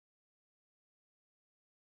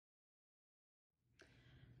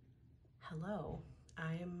Hello,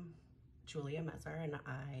 I'm Julia Mezer and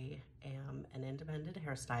I am an independent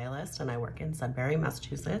hairstylist and I work in Sudbury,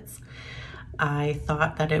 Massachusetts. I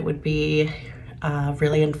thought that it would be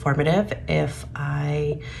really informative if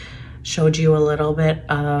I showed you a little bit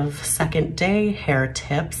of second day hair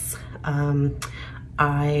tips.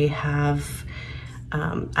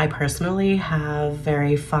 I personally have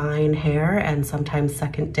very fine hair, and sometimes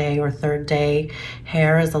second day or third day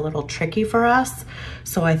hair is a little tricky for us.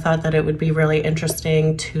 So I thought that it would be really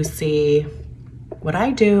interesting to see what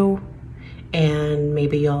I do, and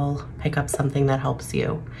maybe you'll pick up something that helps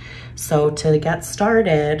you. So to get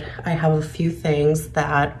started, I have a few things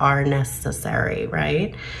that are necessary,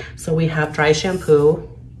 right? So we have dry shampoo.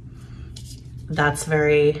 That's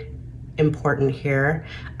very important here.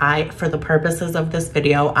 For the purposes of this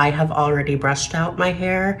video, I have already brushed out my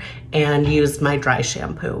hair and used my dry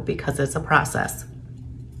shampoo because it's a process.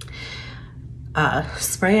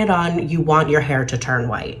 Spray it on. You want your hair to turn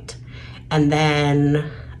white, and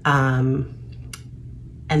then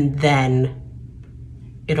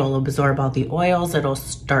it'll absorb all the oils. It'll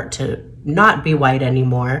start to not be white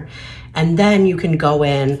anymore, and then you can go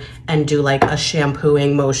in and do like a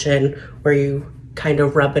shampooing motion where you kind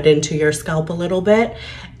of rub it into your scalp a little bit,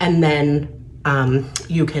 and then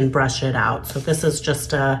you can brush it out. So this is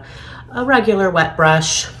just a regular wet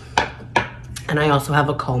brush, and I also have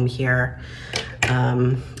a comb here.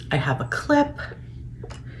 I have a clip,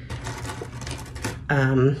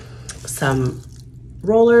 some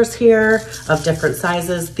rollers here of different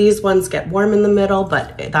sizes. These ones get warm in the middle,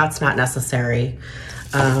 but that's not necessary.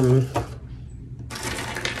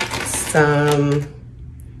 Some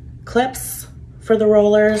clips for the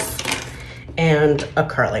rollers, and a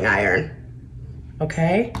curling iron.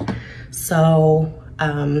 Okay, so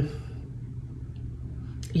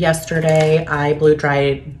yesterday I blow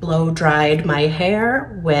dried my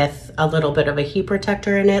hair with a little bit of a heat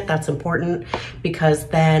protector in it. That's important because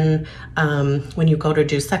then when you go to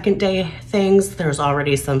do second day things, there's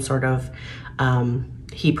already some sort of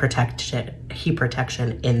heat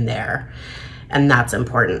protection in there, and that's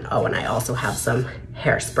important. Oh, and I also have some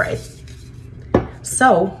hairspray.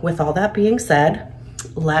 So with all that being said,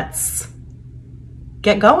 let's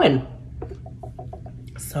get going.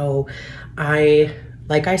 So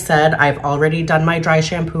like I said, I've already done my dry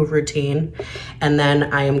shampoo routine, and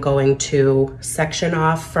then I am going to section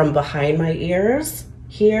off from behind my ears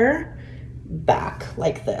here, back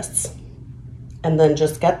like this. And then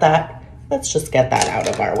let's just get that out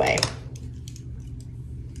of our way.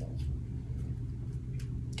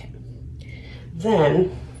 Okay.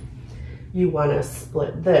 Then you want to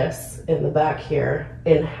split this in the back here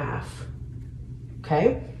in half,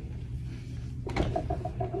 okay?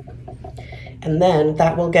 And then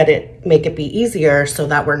that will make it be easier so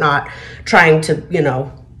that we're not trying to,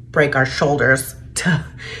 break our shoulders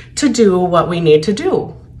to do what we need to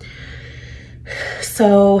do.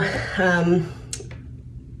 So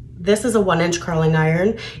this is a 1-inch curling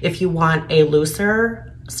iron. If you want a looser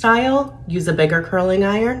style, use a bigger curling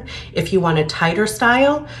iron. If you want a tighter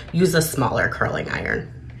style, use a smaller curling iron.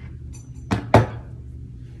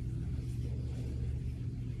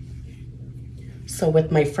 So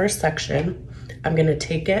with my first section, I'm gonna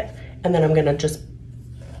take it and then I'm gonna just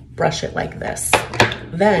brush it like this.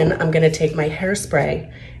 Then I'm gonna take my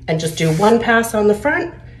hairspray and just do one pass on the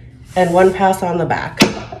front and one pass on the back.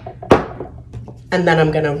 And then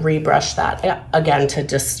I'm gonna rebrush that again to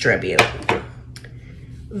distribute.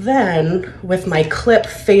 Then with my clip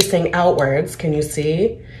facing outwards, can you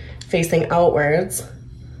see? Facing outwards,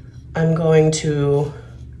 I'm going to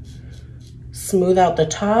smooth out the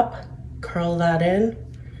top, curl that in,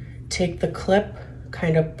 take the clip,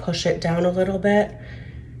 kind of push it down a little bit,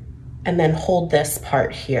 and then hold this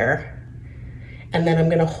part here. And then I'm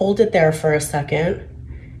gonna hold it there for a second,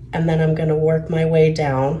 and then I'm gonna work my way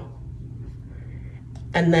down,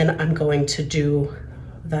 and then I'm going to do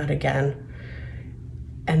that again.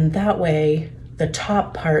 And that way, the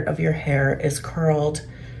top part of your hair is curled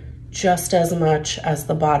just as much as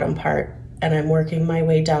the bottom part. And I'm working my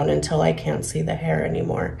way down until I can't see the hair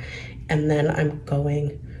anymore. And then I'm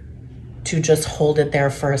going to just hold it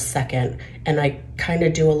there for a second. And I kind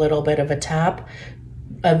of do a little bit of a tap,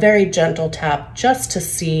 a very gentle tap, just to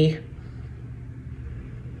see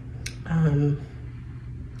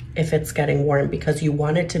if it's getting warm, because you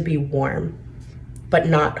want it to be warm, but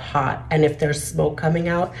not hot. And if there's smoke coming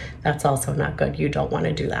out, that's also not good. You don't want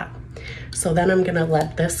to do that. So then I'm gonna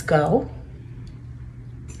let this go.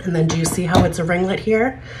 And then do you see how it's a ringlet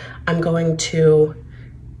here? I'm going to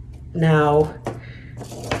now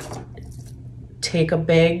take a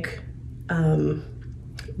big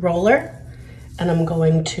roller, and I'm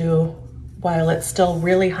going to while it's still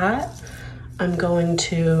really hot, I'm going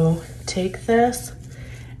to take this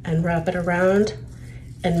and wrap it around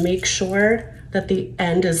and make sure that the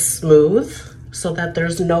end is smooth so that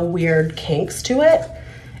there's no weird kinks to it,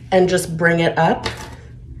 and just bring it up.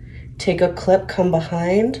 Take a clip, come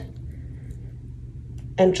behind,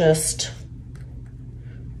 and just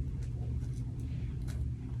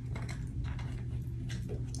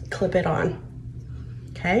clip it on,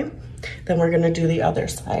 okay? Then we're gonna do the other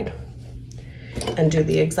side and do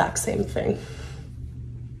the exact same thing.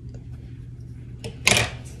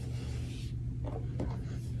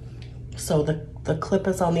 So the clip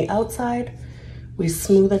is on the outside, we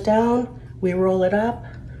smooth it down, we roll it up,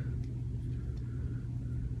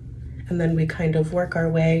 and then we kind of work our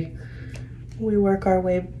way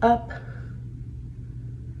up.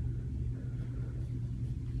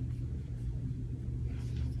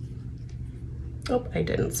 Oh, I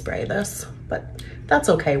didn't spray this, but that's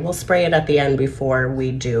okay. We'll spray it at the end before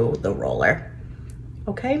we do the roller,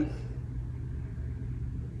 okay?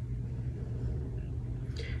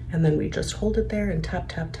 And then we just hold it there and tap,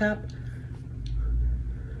 tap, tap.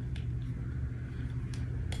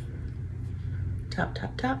 Tap,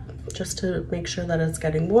 tap, tap, just to make sure that it's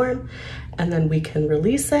getting warm. And then we can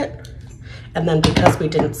release it. And then because we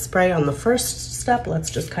didn't spray on the first step, let's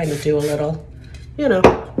just kind of do a little, you know,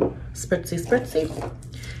 spritzy, spritzy.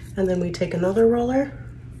 And then we take another roller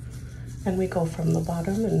and we go from the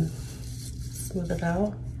bottom and smooth it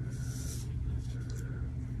out.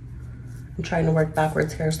 I'm trying to work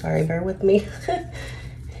backwards here, sorry, bear with me.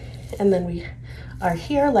 And then we are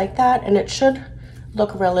here like that, and it should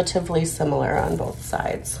look relatively similar on both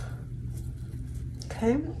sides,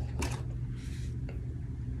 okay?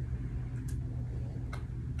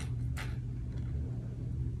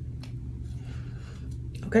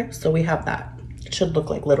 Okay, so we have that. It should look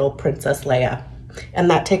like little Princess Leia. And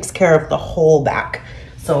that takes care of the whole back.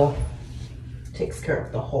 So, takes care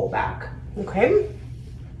of the whole back, okay?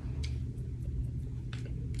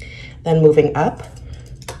 Then moving up,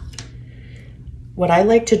 what I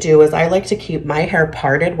like to do is I like to keep my hair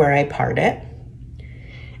parted where I part it.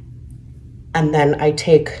 And then I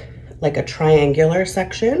take like a triangular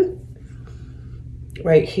section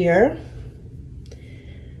right here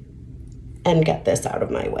and get this out of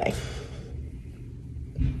my way.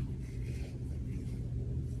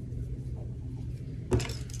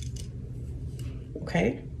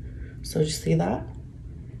 Okay, so you see that?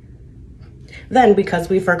 Then because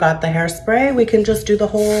we forgot the hairspray, we can just do the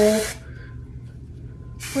whole,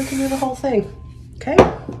 thing, okay?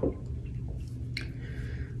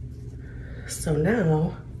 So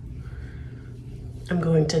now I'm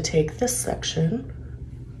going to take this section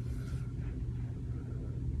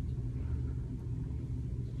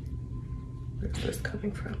where's this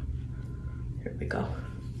coming from? Here we go.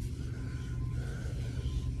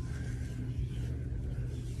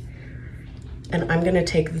 And I'm gonna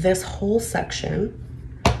take this whole section,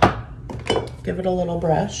 give it a little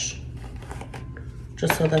brush,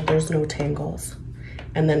 just so that there's no tangles.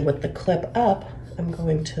 And then with the clip up, I'm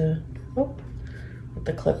going to, with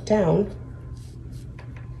the clip down,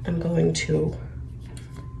 I'm going to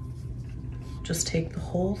just take the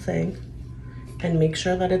whole thing and make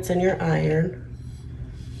sure that it's in your iron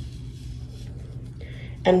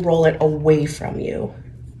and roll it away from you,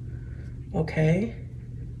 okay?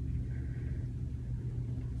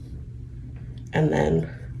 And then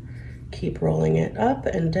keep rolling it up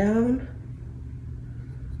and down.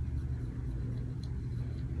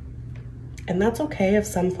 And that's okay if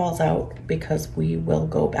some falls out, because we will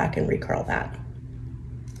go back and recurl that.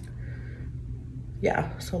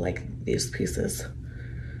 Yeah, so like these pieces,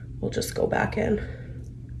 we'll just go back in.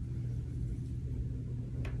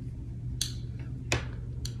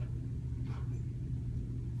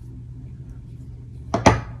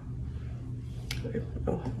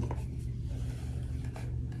 Oh.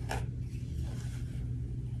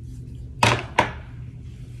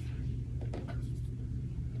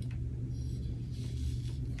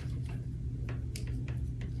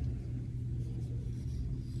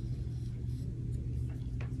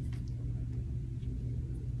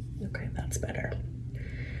 Okay, that's better.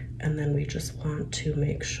 And then we just want to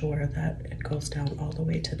make sure that it goes down all the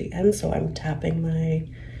way to the end. So I'm tapping my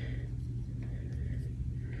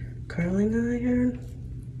curling iron.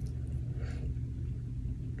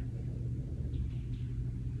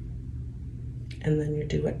 And then you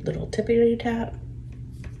do a little tippity tap.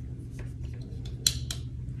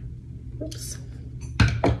 Oops.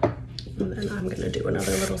 And then I'm gonna do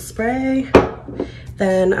another little spray.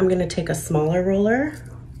 Then I'm gonna take a smaller roller.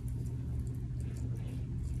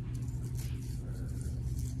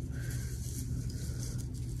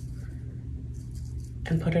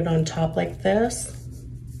 and put it on top like this.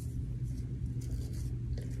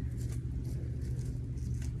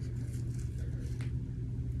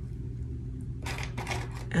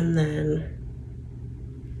 And then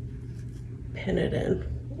pin it in.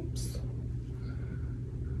 Oops.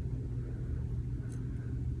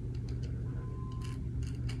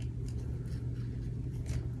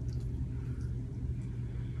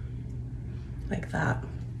 Like that.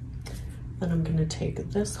 Then I'm gonna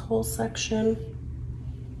take this whole section,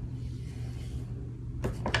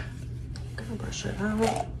 gonna brush it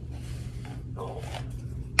out.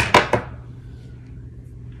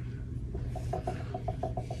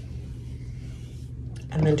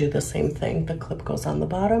 And then do the same thing. The clip goes on the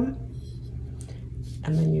bottom,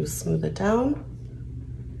 and then you smooth it down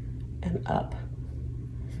and up.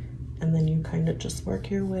 And then you kind of just work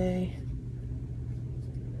your way.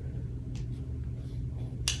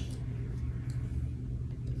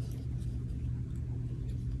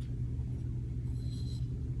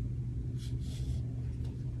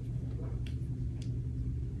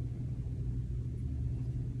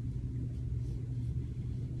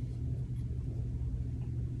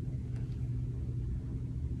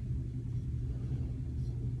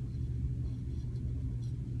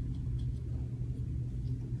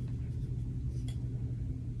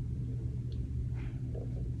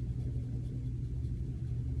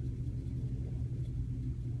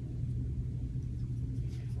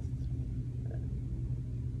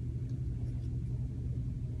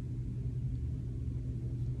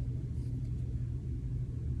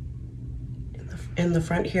 In the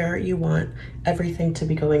front here, you want everything to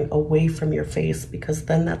be going away from your face, because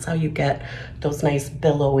then that's how you get those nice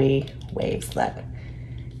billowy waves that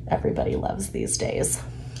everybody loves these days,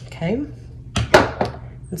 okay?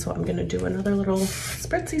 And so I'm gonna do another little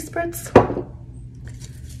spritzy spritz.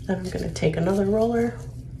 Then I'm gonna take another roller,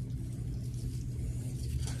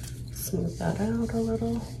 smooth that out a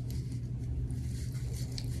little.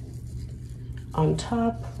 On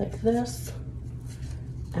top like this,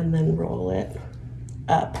 and then roll it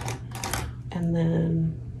up, and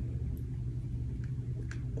then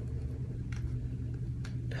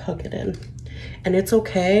hook it in. And it's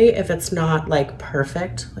okay if it's not like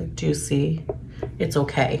perfect, like do you see? It's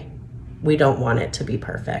okay. We don't want it to be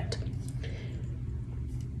perfect.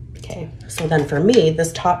 Okay, so then for me,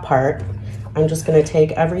 this top part, I'm just gonna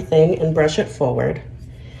take everything and brush it forward.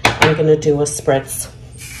 I'm gonna do a spritz.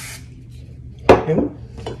 Okay.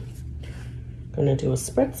 Gonna do a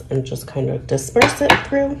spritz and just kind of disperse it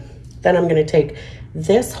through. Then I'm gonna take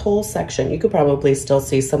this whole section. You could probably still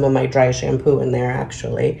see some of my dry shampoo in there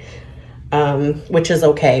actually, which is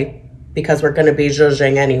okay because we're gonna be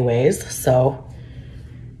zhuzhing anyways. So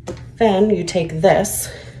then you take this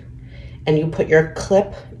and you put your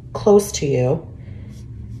clip close to you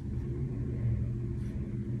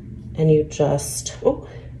and you just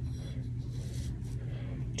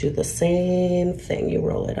do the same thing. You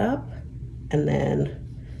roll it up, and then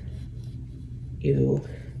you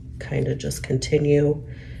kind of just continue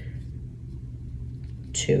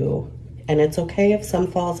to, and it's okay if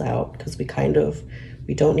some falls out because we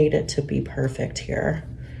don't need it to be perfect here.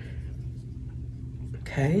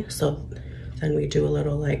 Okay, so then we do a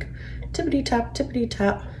little like tippity tap, tippity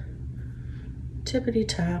tap, tippity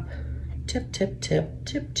tap, tip, tip, tip,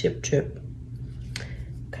 tip, tip, tip.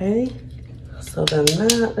 Okay, so then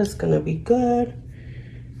that is gonna be good.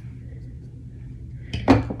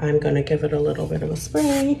 I'm gonna give it a little bit of a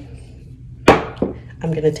spray.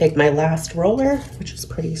 I'm gonna take my last roller, which is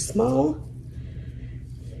pretty small,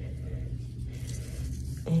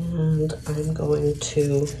 and I'm going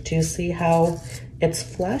to, do you see how it's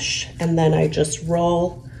flush? And then I just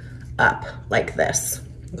roll up like this,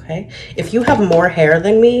 okay? If you have more hair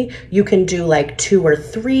than me, you can do like 2 or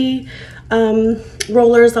 3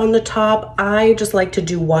 rollers on the top. I just like to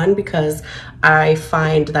do 1 because I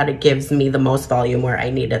find that it gives me the most volume where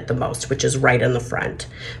I need it the most, which is right in the front,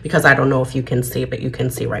 because I don't know if you can see, but you can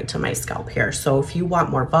see right to my scalp here. So if you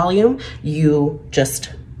want more volume, you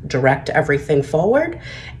just direct everything forward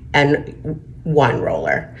and 1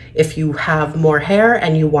 roller. If you have more hair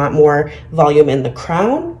and you want more volume in the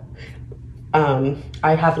crown,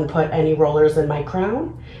 I haven't put any rollers in my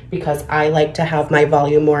crown because I like to have my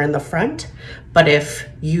volume more in the front. But if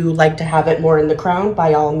you like to have it more in the crown,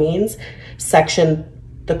 by all means, section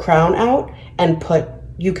the crown out and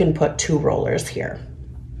you can put 2 rollers here.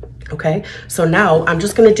 Okay, so now I'm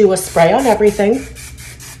just gonna do a spray on everything.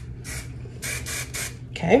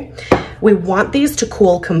 Okay, we want these to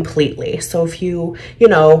cool completely. So if you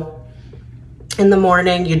know, in the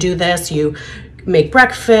morning you do this, you make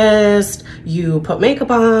breakfast, you put makeup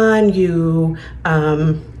on, you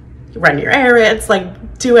run your errands,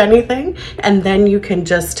 like do anything. And then you can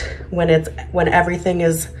just, when everything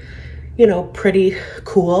is, you know, pretty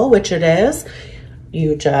cool, which it is,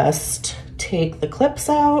 you just take the clips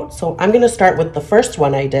out. So I'm gonna start with the first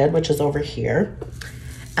one I did, which is over here.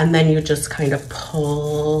 And then you just kind of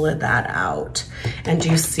pull that out. And do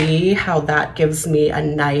you see how that gives me a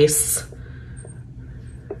nice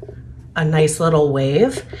little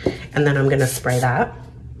wave? And then I'm gonna spray that.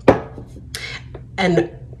 And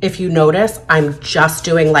if you notice, I'm just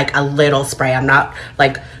doing like a little spray. I'm not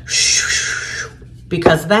like shh,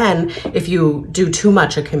 because then if you do too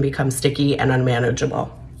much, it can become sticky and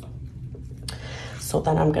unmanageable. So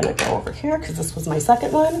then I'm gonna go over here because this was my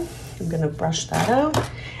second one. I'm gonna brush that out.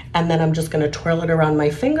 And then I'm just gonna twirl it around my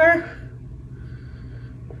finger.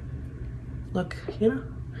 Look, you know,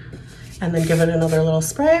 and then give it another little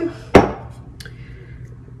spray.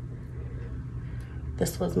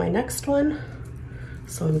 This was my next one.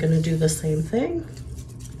 So I'm gonna do the same thing.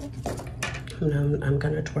 And I'm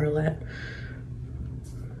gonna twirl it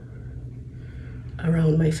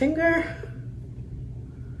around my finger.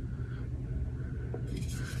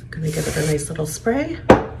 Gonna give it a nice little spray.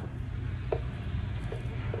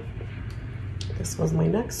 This was my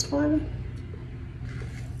next one.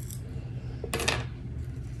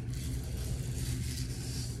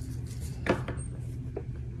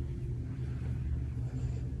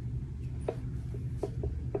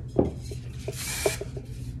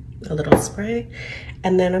 A little spray.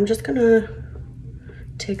 And then I'm just gonna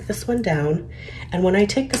take this one down. And when I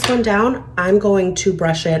take this one down, I'm going to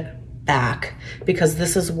brush it back because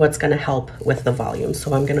this is what's gonna help with the volume.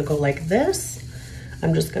 So I'm gonna go like this.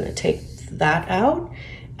 I'm just gonna take that out,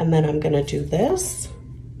 and then I'm gonna do this.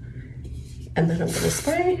 And then I'm gonna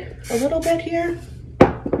spray a little bit here.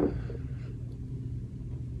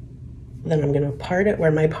 Then I'm gonna part it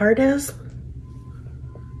where my part is.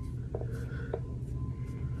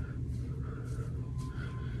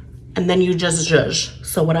 And then you just zhuzh.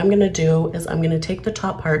 So what I'm gonna do is I'm gonna take the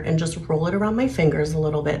top part and just roll it around my fingers a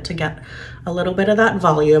little bit to get a little bit of that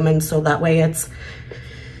volume. And so that way it's,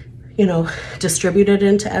 you know, distributed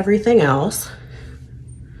into everything else.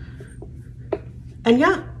 And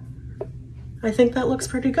yeah, I think that looks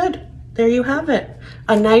pretty good. There you have it.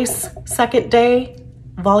 A nice second day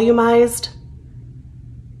volumized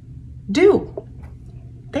do.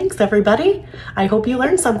 Thanks everybody. I hope you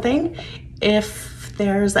learned something. If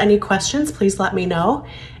there's any questions, please let me know.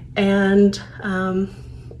 And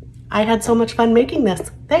I had so much fun making this.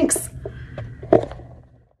 Thanks.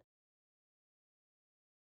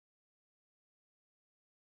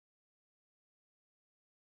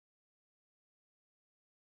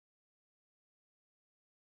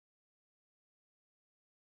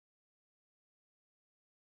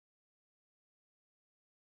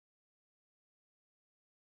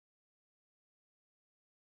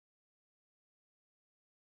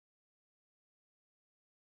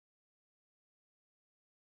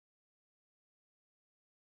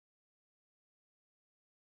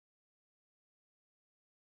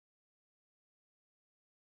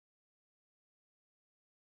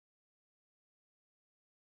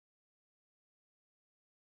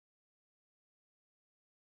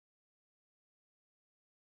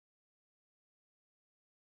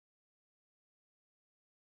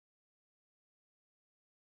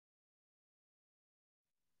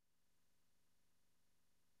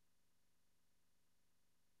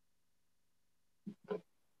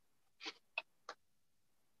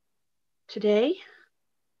 Today,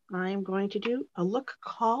 I'm going to do a look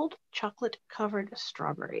called Chocolate Covered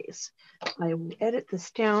Strawberries. I will edit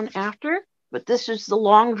this down after, but this is the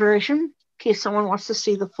long version in case someone wants to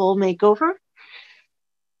see the full makeover.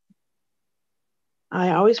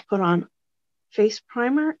 I always put on face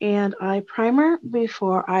primer and eye primer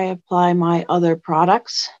before I apply my other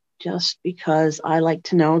products, just because I like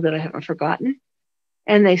to know that I haven't forgotten.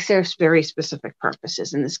 And they serve very specific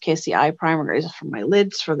purposes. In this case, the eye primer is for my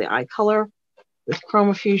lids, for the eye color. With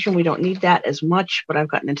chromofusion, we don't need that as much, but I've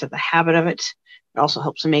gotten into the habit of it. It also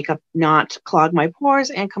helps the makeup not clog my pores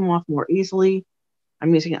and come off more easily.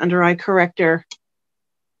 I'm using an under eye corrector,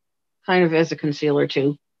 kind of as a concealer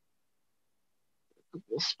too. A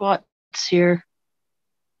couple spots here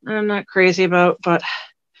I'm not crazy about, but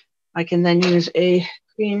I can then use a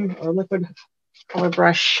cream or liquid color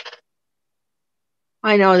brush.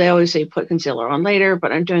 I know they always say put concealer on later,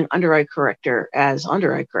 but I'm doing under eye corrector as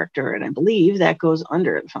under eye corrector, and I believe that goes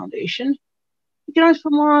under the foundation. You can always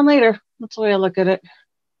put more on later. That's the way I look at it.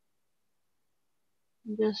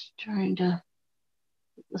 I'm just trying to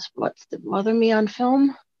get the spots that bother me on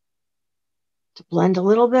film to blend a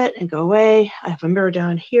little bit and go away. I have a mirror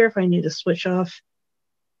down here if I need to switch off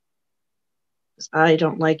I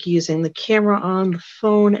don't like using the camera on the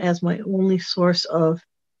phone as my only source of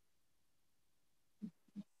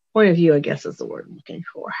point of view, I guess is the word I'm looking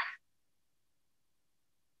for.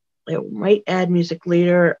 I might add music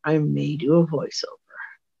later. I may do a voiceover.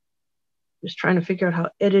 Just trying to figure out how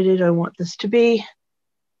edited I want this to be.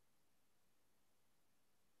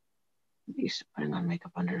 I'm used to putting on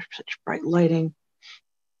makeup under such bright lighting.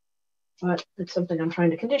 But it's something I'm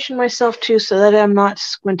trying to condition myself to so that I'm not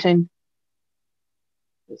squinting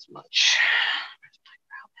as much.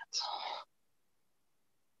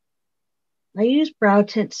 I use brow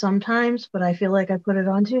tint sometimes, but I feel like I put it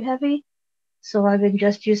on too heavy. So I've been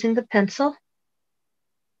just using the pencil,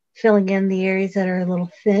 filling in the areas that are a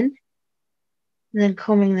little thin, and then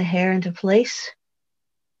combing the hair into place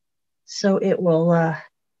so it will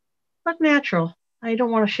look natural. I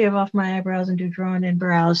don't want to shave off my eyebrows and do drawn in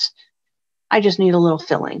brows. I just need a little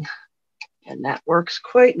filling, and that works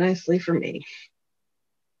quite nicely for me.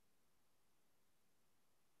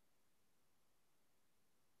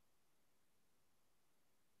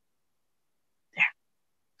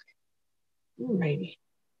 There. Alrighty.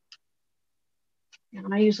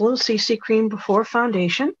 And I use a little CC cream before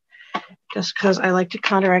foundation, just because I like to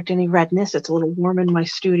counteract any redness. It's a little warm in my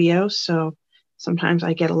studio, so sometimes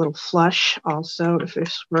I get a little flush. Also, if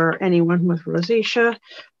it's for anyone with rosacea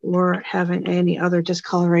or having any other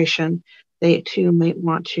discoloration, they too might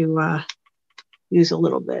want to use a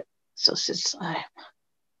little bit. So since I'm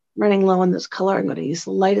running low on this color, I'm going to use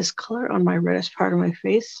the lightest color on my reddest part of my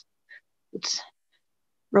face. It's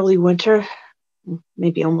early winter,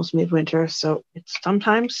 maybe almost midwinter, so it's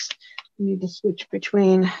sometimes you need to switch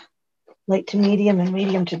between light to medium and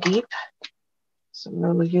medium to deep. So I'm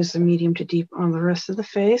going to use the medium to deep on the rest of the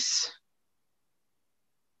face.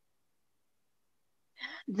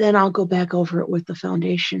 Then I'll go back over it with the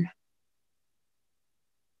foundation.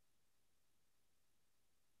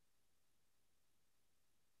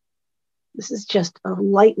 This is just a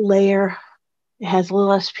light layer. It has a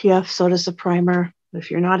little SPF, so does the primer.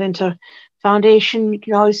 If you're not into foundation, you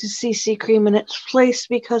can always use CC cream in its place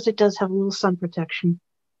because it does have a little sun protection.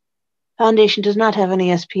 Foundation does not have any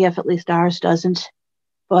SPF, at least ours doesn't,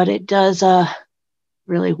 but it does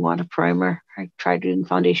really want a primer. I tried doing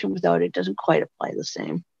foundation without it. It doesn't quite apply the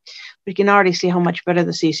same. But you can already see how much better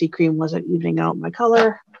the CC cream was at evening out my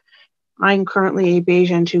color. I'm currently a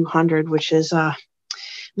Beige N200, which is, I'm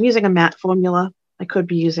using a matte formula. I could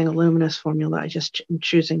be using a luminous formula. I just am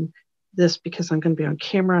choosing this because I'm going to be on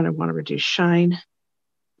camera and I want to reduce shine.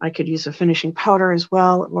 I could use a finishing powder as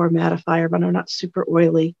well or a mattifier, but I'm not super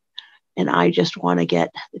oily. And I just want to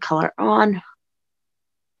get the color on.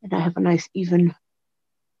 And I have a nice even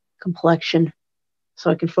complexion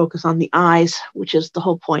so I can focus on the eyes, which is the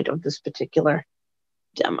whole point of this particular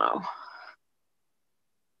demo.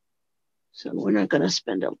 So we're not going to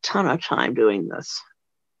spend a ton of time doing this.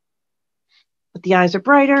 But the eyes are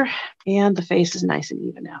brighter and the face is nice and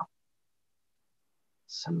even now.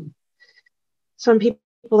 Some people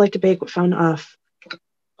like to bake with what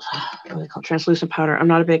they call translucent powder. I'm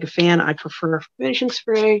not a big fan. I prefer finishing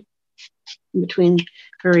spray in between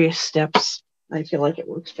various steps. I feel like it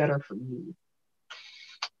works better for me.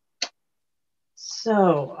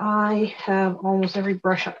 So I have almost every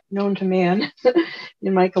brush known to man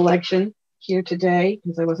in my collection here today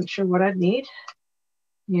because I wasn't sure what I'd need.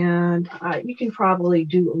 And you can probably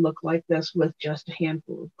do a look like this with just a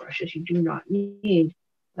handful of brushes. You do not need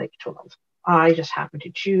like 12. I just happen to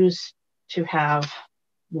choose to have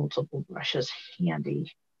multiple brushes handy.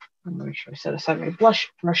 I'm going to make sure I set aside my blush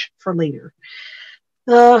brush for later.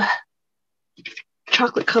 The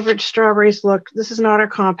chocolate covered strawberries look. This is not our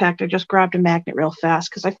compact. I just grabbed a magnet real fast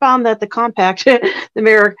because I found that the compact, the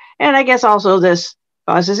mirror, and I guess also this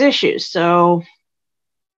causes issues. So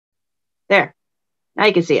there. Now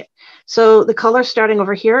you can see it. So the color starting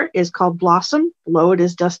over here is called Blossom. Below it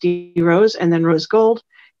is Dusty Rose and then Rose Gold.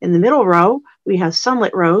 In the middle row, we have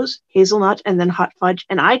Sunlit Rose, Hazelnut, and then Hot Fudge.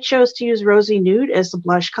 And I chose to use Rosy Nude as the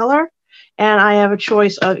blush color. And I have a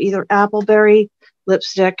choice of either Appleberry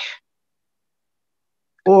lipstick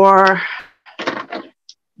or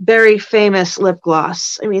Very Famous lip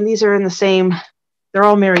gloss. I mean, these are in the same, they're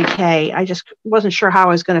all Mary Kay. I just wasn't sure how I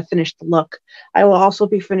was going to finish the look. I will also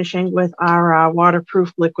be finishing with our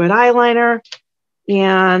waterproof liquid eyeliner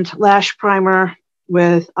and lash primer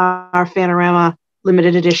with our Fanorama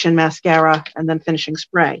limited edition mascara and then finishing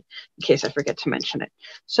spray in case I forget to mention it.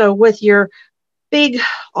 So with your big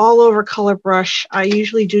all over color brush, I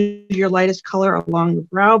usually do your lightest color along the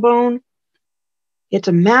brow bone. It's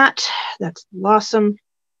a matte, that's Blossom.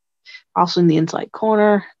 Also in the inside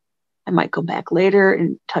corner. I might go back later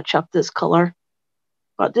and touch up this color.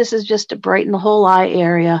 But this is just to brighten the whole eye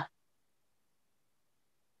area.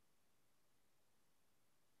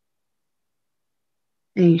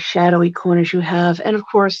 Any shadowy corners you have. And of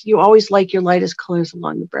course, you always like your lightest colors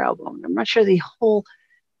along the brow bone. I'm not sure the whole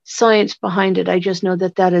science behind it. I just know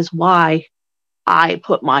that that is why I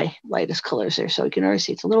put my lightest colors there. So you can already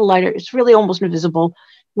see it's a little lighter. It's really almost invisible.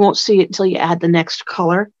 You won't see it until you add the next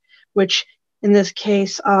color, which in this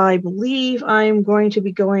case, I believe I'm going to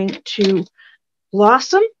be going to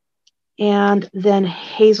Blossom and then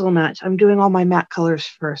Hazelnut. I'm doing all my matte colors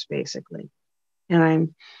first, basically. And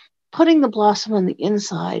I'm putting the Blossom on the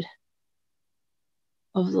inside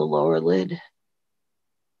of the lower lid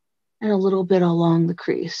and a little bit along the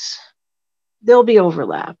crease. There'll be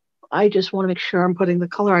overlap. I just want to make sure I'm putting the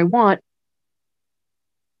color I want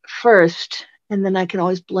first, and then I can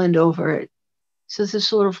always blend over it. So this is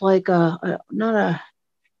sort of like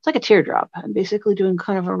it's like a teardrop. I'm basically doing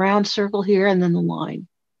kind of a round circle here and then the line.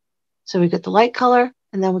 So we get the light color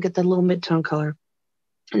and then we get the little mid-tone color.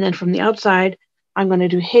 And then from the outside, I'm going to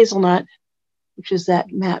do Hazelnut, which is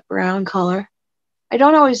that matte brown color. I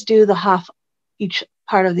don't always do the half each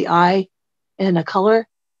part of the eye in a color,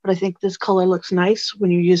 but I think this color looks nice when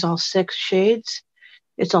you use all 6 shades.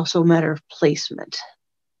 It's also a matter of placement.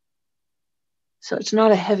 So it's not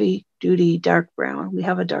a heavy duty dark brown. We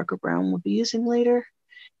have a darker brown we'll be using later.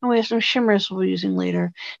 And we have some shimmers we'll be using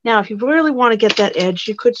later. Now, if you really want to get that edge,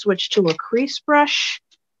 you could switch to a crease brush.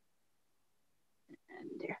 And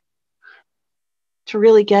there. To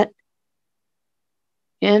really get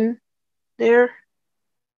in there.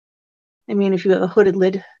 I mean, if you have a hooded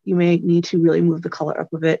lid, you may need to really move the color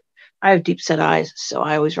up a bit. I have deep set eyes, so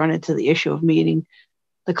I always run into the issue of needing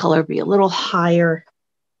the color be a little higher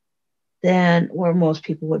than where most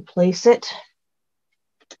people would place it.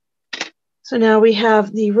 So now we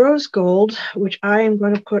have the rose gold, which I am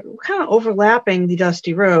going to put kind of overlapping the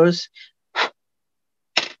dusty rose.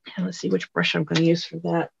 And let's see which brush I'm going to use for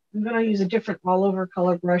that. I'm going to use a different all over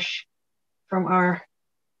color brush from our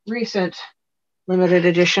recent limited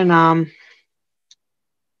edition. Make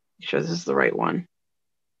sure this is the right one.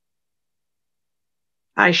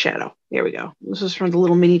 Eyeshadow. There we go. This is from the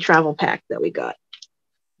little mini travel pack that we got.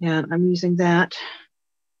 And I'm using that.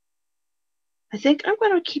 I think I'm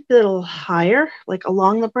going to keep it a little higher, like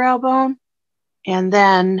along the brow bone. And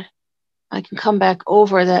then I can come back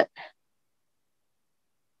over that.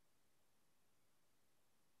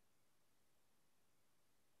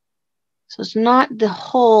 So it's not the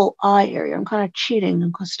whole eye area. I'm kind of cheating.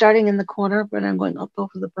 I'm starting in the corner, but I'm going up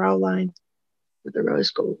over the brow line with the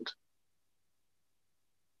rose gold.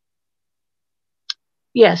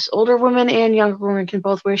 Yes, older women and younger women can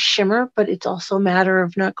both wear shimmer, but it's also a matter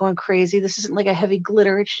of not going crazy. This isn't like a heavy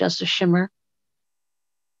glitter. It's just a shimmer.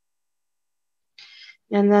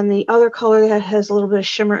 And then the other color that has a little bit of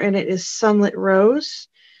shimmer in it is Sunlit Rose.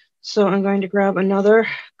 So I'm going to grab another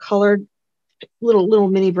colored little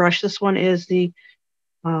mini brush. This one is the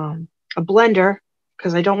a blender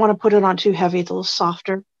because I don't want to put it on too heavy. It's a little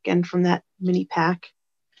softer, again, from that mini pack.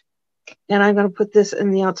 And I'm going to put this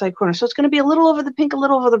in the outside corner. So it's going to be a little over the pink, a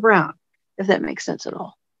little over the brown, if that makes sense at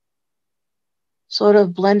all. Sort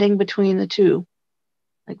of blending between the two,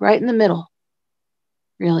 like right in the middle,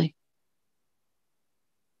 really.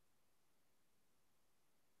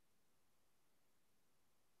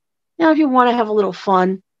 Now, if you want to have a little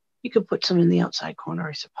fun, you could put some in the outside corner,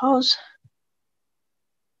 I suppose.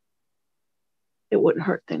 It wouldn't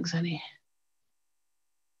hurt things any.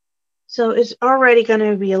 So it's already going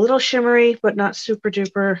to be a little shimmery, but not super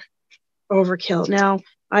duper overkill. Now,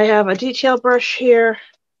 I have a detail brush here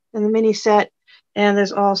in the mini set, and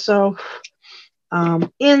there's also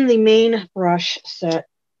in the main brush set,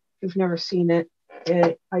 if you've never seen it,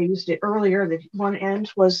 I used it earlier. The one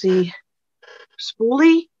end was the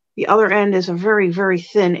spoolie. The other end is a very, very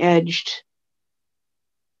thin-edged.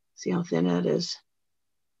 See how thin that is?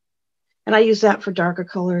 And I use that for darker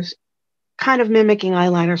colors, kind of mimicking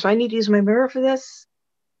eyeliner. So I need to use my mirror for this.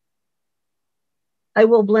 I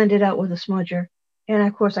will blend it out with a smudger. And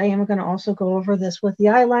of course, I am going to also go over this with the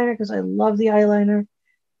eyeliner because I love the eyeliner.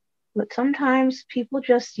 But sometimes people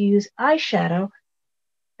just use eyeshadow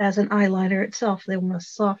as an eyeliner itself. They want a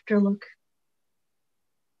softer look.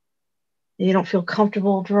 You don't feel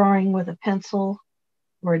comfortable drawing with a pencil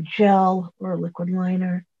or a gel or a liquid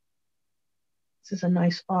liner. This is a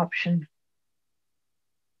nice option.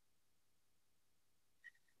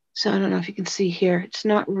 So I don't know if you can see here. It's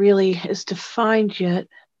not really as defined yet.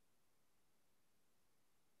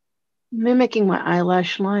 Mimicking my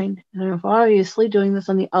eyelash line. And I'm obviously doing this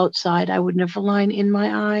on the outside. I would never line in my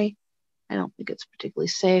eye. I don't think it's particularly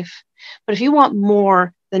safe. But if you want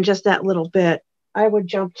more than just that little bit, I would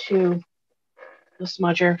jump to the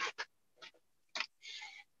smudger,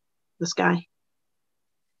 this guy,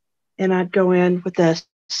 and I'd go in with this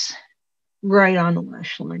right on the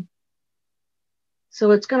lash line.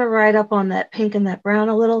 So it's going to ride up on that pink and that brown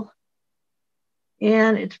a little,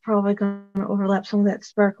 and it's probably going to overlap some of that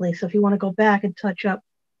sparkly. So if you want to go back and touch up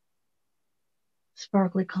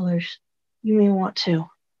sparkly colors, you may want to.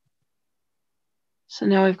 So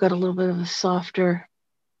now we've got a little bit of a softer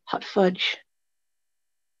hot fudge.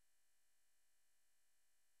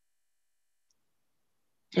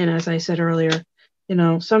 And as I said earlier, you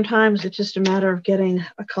know, sometimes it's just a matter of getting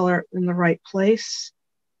a color in the right place.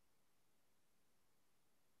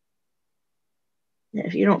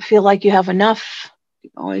 If you don't feel like you have enough,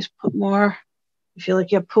 you can always put more. If you feel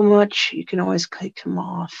like you have too much, you can always take them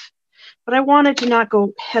off. But I wanted to not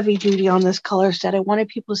go heavy duty on this color set. I wanted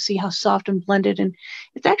people to see how soft and blended, and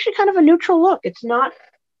it's actually kind of a neutral look. It's not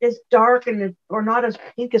as dark and or not as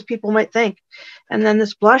pink as people might think. And then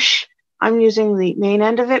this blush, I'm using the main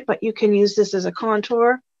end of it, but you can use this as a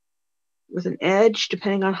contour with an edge,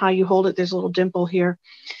 depending on how you hold it. There's a little dimple here.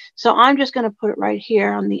 So I'm just going to put it right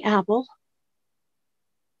here on the apple.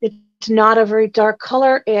 It's not a very dark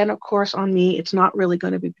color, and of course on me, it's not really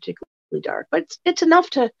going to be particularly dark, but it's enough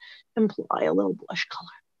to imply a little blush color.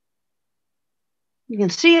 You can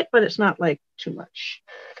see it, but it's not like too much.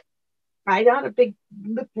 I'm not a big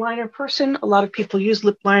lip liner person. A lot of people use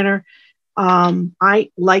lip liner. I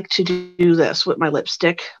like to do this with my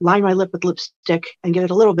lipstick, line my lip with lipstick and get it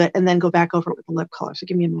a little bit, and then go back over it with the lip color. So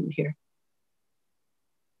give me a moment here.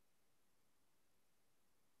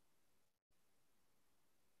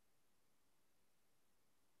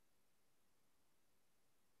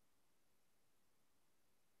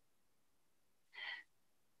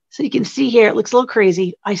 So you can see here, it looks a little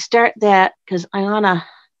crazy. I start that because I want to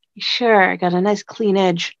be sure I got a nice clean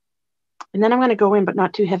edge. And then I'm going to go in, but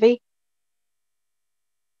not too heavy.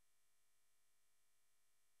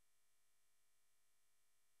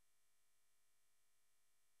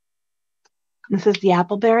 This is the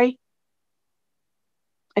appleberry.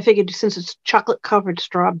 I figured since it's chocolate covered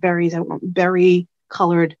strawberries, I want berry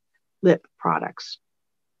colored lip products.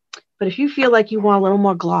 But if you feel like you want a little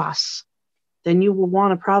more gloss, then you will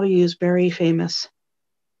want to probably use Berry Famous.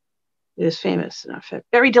 It is famous enough.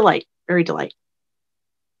 Berry Delight. Berry Delight.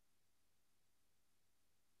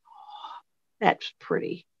 Oh, that's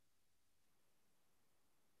pretty.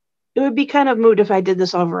 It would be kind of mood if I did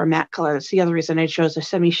this over a matte color. That's the other reason I chose a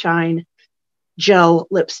semi-shine gel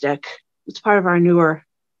lipstick. It's part of our newer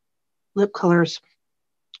lip colors.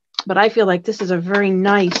 But I feel like this is a very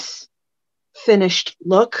nice finished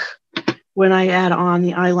look. When I add on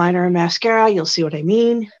the eyeliner and mascara, you'll see what I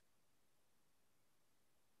mean.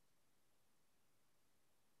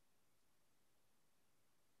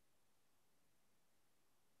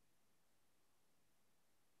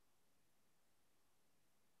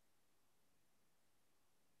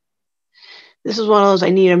 This is one of those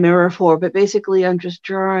I need a mirror for, but basically I'm just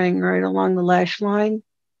drawing right along the lash line.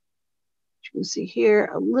 You can see here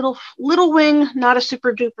a little wing, not a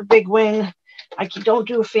super duper big wing. I don't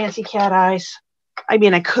do a fancy cat eyes. I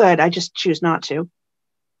mean, I could, I just choose not to.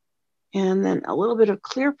 And then a little bit of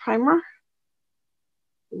clear primer.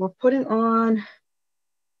 We're putting on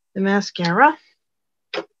the mascara.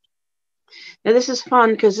 Now this is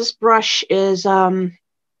fun because this brush is got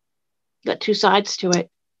two sides to it.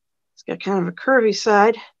 It's got kind of a curvy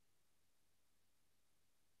side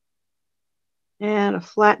and a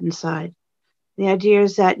flattened side. The idea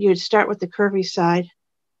is that you'd start with the curvy side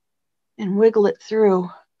and wiggle it through,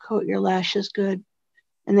 coat your lashes good,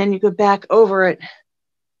 and then you go back over it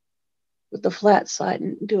with the flat side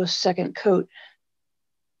and do a second coat.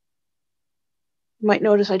 You might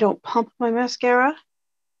notice I don't pump my mascara.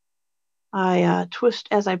 I twist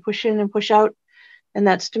as I push in and push out, and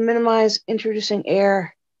that's to minimize introducing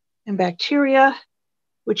air and bacteria,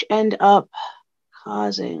 which end up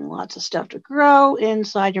causing lots of stuff to grow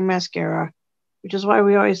inside your mascara, which is why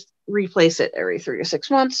we always replace it every 3 to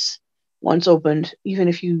 6 months. Once opened, even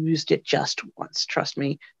if you used it just once, trust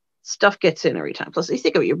me, stuff gets in every time. Plus, you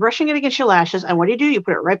think of it, you're brushing it against your lashes, and what do? You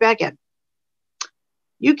put it right back in.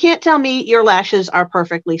 You can't tell me your lashes are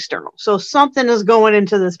perfectly sterile. So something is going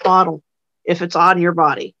into this bottle if it's on your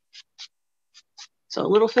body. So a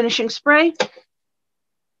little finishing spray.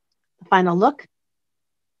 Final look.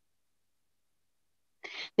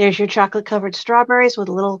 There's your chocolate covered strawberries with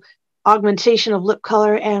a little augmentation of lip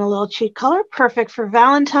color and a little cheek color. Perfect for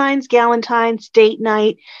Valentine's, Galentine's, date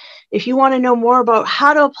night. If you want to know more about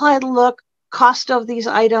how to apply the look, cost of these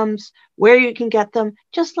items, where you can get them,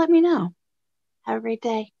 just let me know. Have a great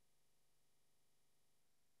day.